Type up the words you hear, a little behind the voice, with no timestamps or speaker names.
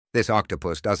This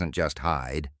octopus doesn't just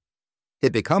hide.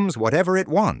 It becomes whatever it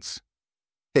wants.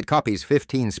 It copies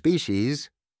 15 species,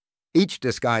 each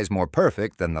disguise more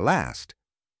perfect than the last.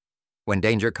 When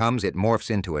danger comes, it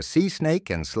morphs into a sea snake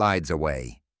and slides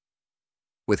away.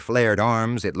 With flared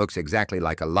arms, it looks exactly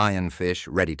like a lionfish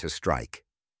ready to strike.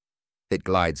 It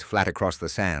glides flat across the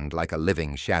sand like a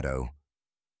living shadow.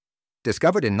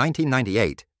 Discovered in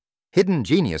 1998, hidden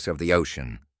genius of the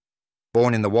ocean.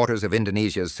 Born in the waters of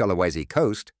Indonesia's Sulawesi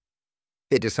coast,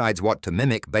 it decides what to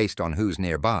mimic based on who's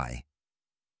nearby.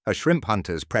 A shrimp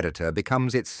hunter's predator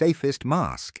becomes its safest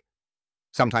mask.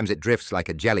 Sometimes it drifts like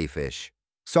a jellyfish,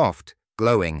 soft,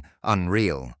 glowing,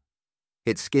 unreal.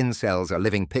 Its skin cells are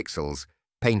living pixels,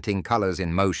 painting colors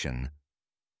in motion.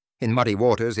 In muddy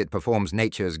waters, it performs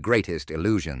nature's greatest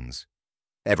illusions.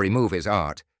 Every move is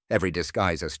art, every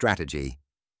disguise a strategy.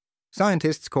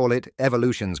 Scientists call it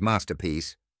evolution's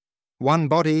masterpiece. One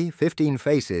body, 15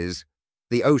 faces,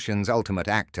 the ocean's ultimate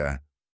actor.